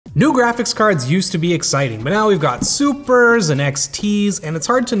New graphics cards used to be exciting, but now we've got Supers and XTs, and it's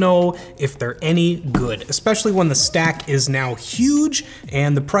hard to know if they're any good, especially when the stack is now huge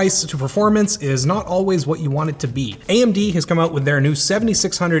and the price to performance is not always what you want it to be. AMD has come out with their new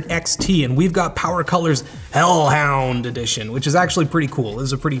 7600 XT, and we've got Power Color's Hellhound Edition, which is actually pretty cool. This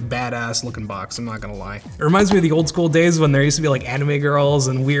is a pretty badass looking box, I'm not gonna lie. It reminds me of the old school days when there used to be like anime girls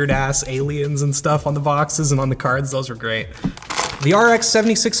and weird ass aliens and stuff on the boxes and on the cards. Those were great. The RX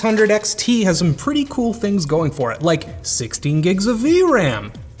 7600 XT has some pretty cool things going for it, like 16 gigs of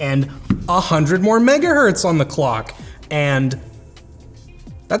VRAM and 100 more megahertz on the clock, and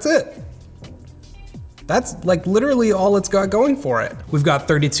that's it. That's like literally all it's got going for it. We've got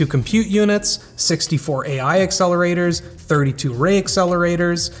 32 compute units, 64 AI accelerators, 32 Ray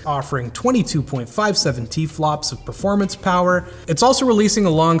accelerators, offering 22.57 T-flops of performance power. It's also releasing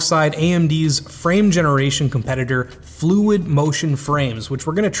alongside AMD's frame generation competitor, Fluid Motion Frames, which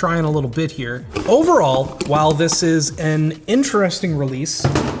we're gonna try in a little bit here. Overall, while this is an interesting release,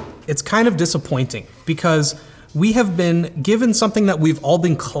 it's kind of disappointing because we have been given something that we've all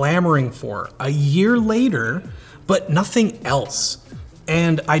been clamoring for a year later, but nothing else.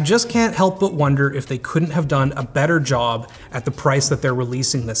 And I just can't help but wonder if they couldn't have done a better job at the price that they're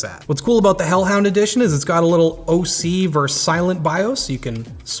releasing this at. What's cool about the Hellhound Edition is it's got a little OC versus silent BIOS, so you can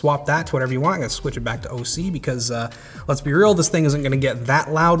swap that to whatever you want. I'm gonna switch it back to OC because let's be real, this thing isn't gonna get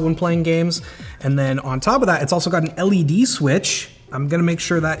that loud when playing games. And then on top of that, it's also got an LED switch. I'm gonna make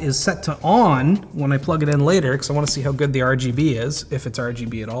sure that is set to on when I plug it in later because I wanna see how good the RGB is, if it's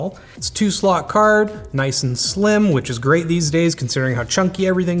RGB at all. It's a 2-slot card, nice and slim, which is great these days considering how chunky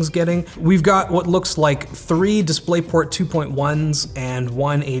everything's getting. We've got what looks like 3 DisplayPort 2.1s and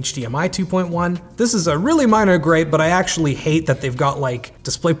 1 HDMI 2.1. This is a really minor gripe, but I actually hate that they've got like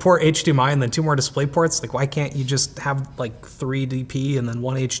DisplayPort, HDMI, and then 2 more DisplayPorts. Like, why can't you just have like 3 DP and then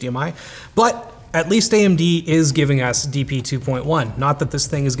 1 HDMI? But at least AMD is giving us DP 2.1. Not that this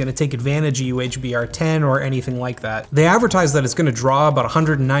thing is gonna take advantage of UHBR10 or anything like that. They advertise that it's gonna draw about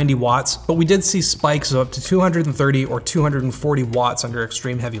 190 watts, but we did see spikes of up to 230 or 240 watts under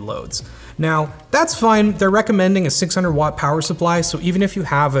extreme heavy loads. Now, that's fine. They're recommending a 600 watt power supply, so even if you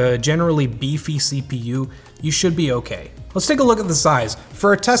have a generally beefy CPU, you should be okay. Let's take a look at the size.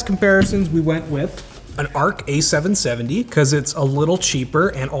 For our test comparisons, we went with an ARC A770 because it's a little cheaper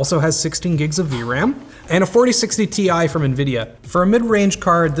and also has 16 gigs of VRAM, and a 4060 Ti from Nvidia. For a mid-range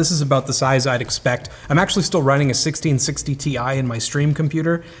card, this is about the size I'd expect. I'm actually still running a 1660 Ti in my stream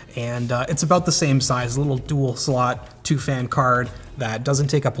computer, and it's about the same size, little dual slot, 2-fan card that doesn't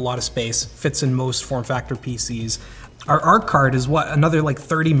take up a lot of space, fits in most form factor PCs. Our ARC card is what, another like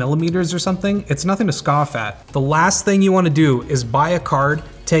 30 millimeters or something? It's nothing to scoff at. The last thing you want to do is buy a card,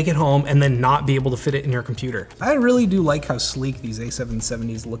 take it home, and then not be able to fit it in your computer. I really do like how sleek these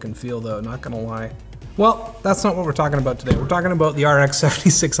A770s look and feel though, not gonna lie. Well, that's not what we're talking about today. We're talking about the RX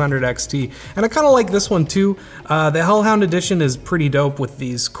 7600 XT, and I kind of like this one too. The Hellhound Edition is pretty dope with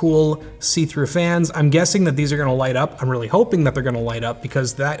these cool see-through fans. I'm guessing that these are gonna light up. I'm really hoping that they're gonna light up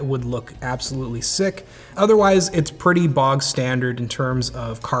because that would look absolutely sick. Otherwise, it's pretty bog standard in terms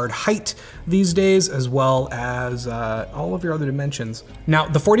of card height these days, as well as all of your other dimensions. Now,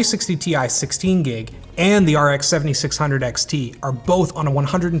 the 4060 Ti 16 gig and the RX 7600 XT are both on a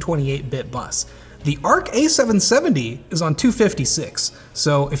 128-bit bus. The ARC A770 is on 256,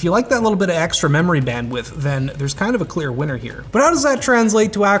 so if you like that little bit of extra memory bandwidth, then there's kind of a clear winner here. But how does that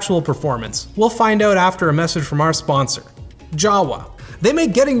translate to actual performance? We'll find out after a message from our sponsor, Jawa. They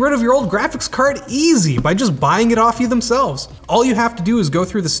make getting rid of your old graphics card easy by just buying it off you themselves. All you have to do is go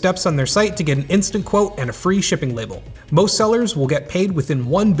through the steps on their site to get an instant quote and a free shipping label. Most sellers will get paid within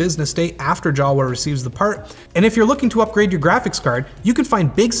 1 business day after Jawa receives the part. And if you're looking to upgrade your graphics card, you can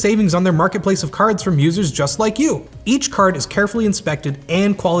find big savings on their marketplace of cards from users just like you. Each card is carefully inspected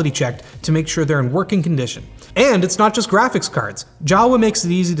and quality checked to make sure they're in working condition. And it's not just graphics cards. Jawa makes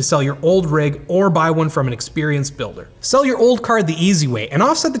it easy to sell your old rig or buy one from an experienced builder. Sell your old card the easy way and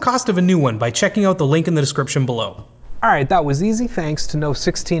offset the cost of a new one by checking out the link in the description below. Alright, that was easy thanks to no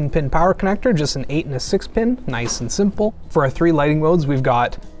 16-pin power connector, just an 8 and a 6-pin, nice and simple. For our 3 lighting modes, we've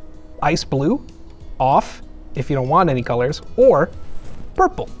got ice blue, off, if you don't want any colors, or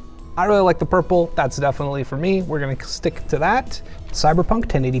purple. I really like the purple, that's definitely for me. We're gonna stick to that. Cyberpunk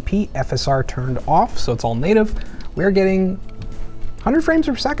 1080p FSR turned off, so it's all native. We're getting 100 frames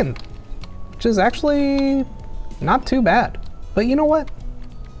per second, which is actually not too bad. But you know what?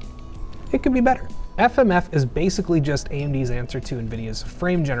 It could be better. FMF is basically just AMD's answer to Nvidia's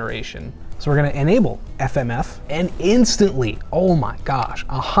frame generation. So we're gonna enable FMF, and instantly, oh my gosh,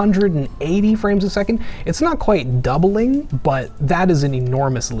 180 frames a second. It's not quite doubling, but that is an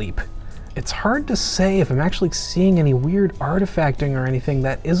enormous leap. It's hard to say if I'm actually seeing any weird artifacting or anything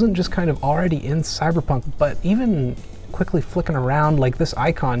that isn't just kind of already in Cyberpunk, but even quickly flicking around, like this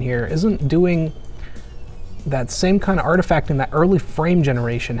icon here isn't doing that same kind of artifacting that early frame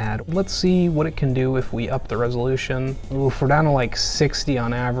generation had. Let's see what it can do if we up the resolution. Oof, we're down to like 60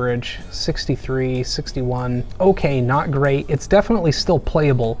 on average, 63, 61. Okay, not great. It's definitely still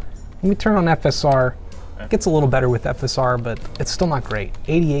playable. Let me turn on FSR. It gets a little better with FSR, but it's still not great.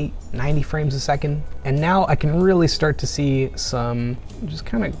 88, 90 frames a second. And now I can really start to see some just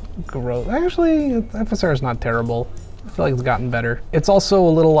kind of growth. Actually, FSR is not terrible. I feel like it's gotten better. It's also a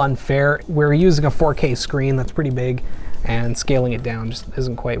little unfair. We're using a 4K screen that's pretty big, and scaling it down just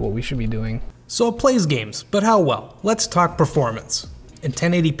isn't quite what we should be doing. So it plays games, but how well? Let's talk performance. In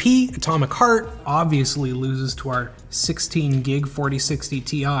 1080p, Atomic Heart obviously loses to our 16 gig 4060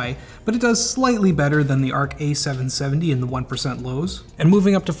 Ti, but it does slightly better than the ARC A770 in the 1% lows. And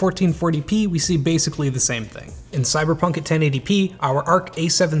moving up to 1440p, we see basically the same thing. In Cyberpunk at 1080p, our ARC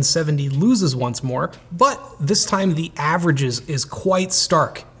A770 loses once more, but this time the averages is quite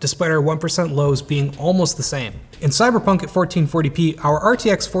stark, despite our 1% lows being almost the same. In Cyberpunk at 1440p, our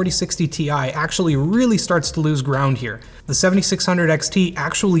RTX 4060 Ti actually really starts to lose ground here. The 7600 XT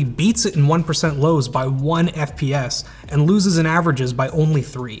actually beats it in 1% lows by 1 FPS and loses in averages by only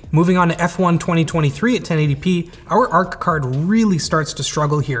 3. Moving on to F1 2023 at 1080p, our ARC card really starts to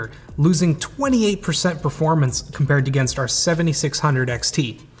struggle here, losing 28% performance compared against our 7600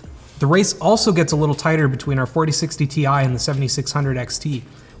 XT. The race also gets a little tighter between our 4060 Ti and the 7600 XT,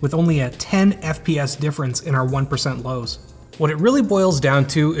 with only a 10 FPS difference in our 1% lows. What it really boils down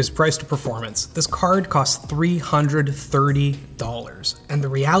to is price to performance. This card costs $330, and the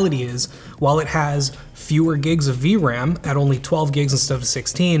reality is, while it has fewer gigs of VRAM at only 12 gigs instead of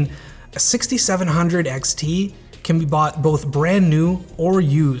 16, a 6700 XT can be bought both brand new or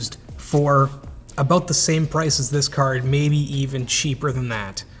used for about the same price as this card, maybe even cheaper than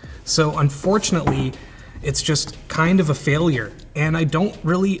that. So unfortunately, it's just kind of a failure, and I don't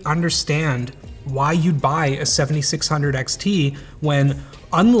really understand why you'd buy a 7600 XT when,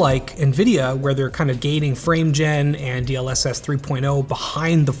 unlike Nvidia, where they're kind of gating frame gen and DLSS 3.0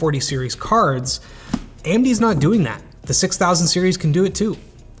 behind the 40 series cards, AMD's not doing that. The 6000 series can do it too.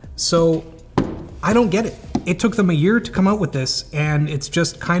 So I don't get it. It took them a year to come out with this, and it's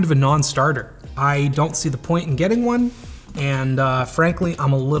just kind of a non-starter. I don't see the point in getting one, and frankly,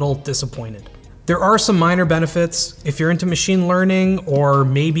 I'm a little disappointed. There are some minor benefits if you're into machine learning, or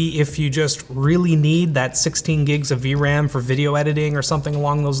maybe if you just really need that 16 gigs of VRAM for video editing or something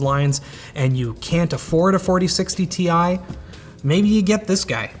along those lines, and you can't afford a 4060 Ti, maybe you get this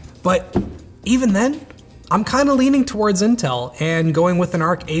guy. But even then, I'm kind of leaning towards Intel and going with an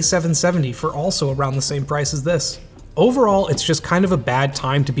ARC A770 for also around the same price as this. Overall, it's just kind of a bad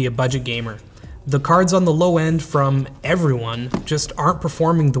time to be a budget gamer. The cards on the low end from everyone just aren't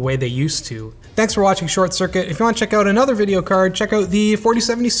performing the way they used to. Thanks for watching Short Circuit. If you want to check out another video card, check out the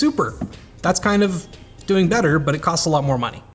 4070 Super. That's kind of doing better, but it costs a lot more money.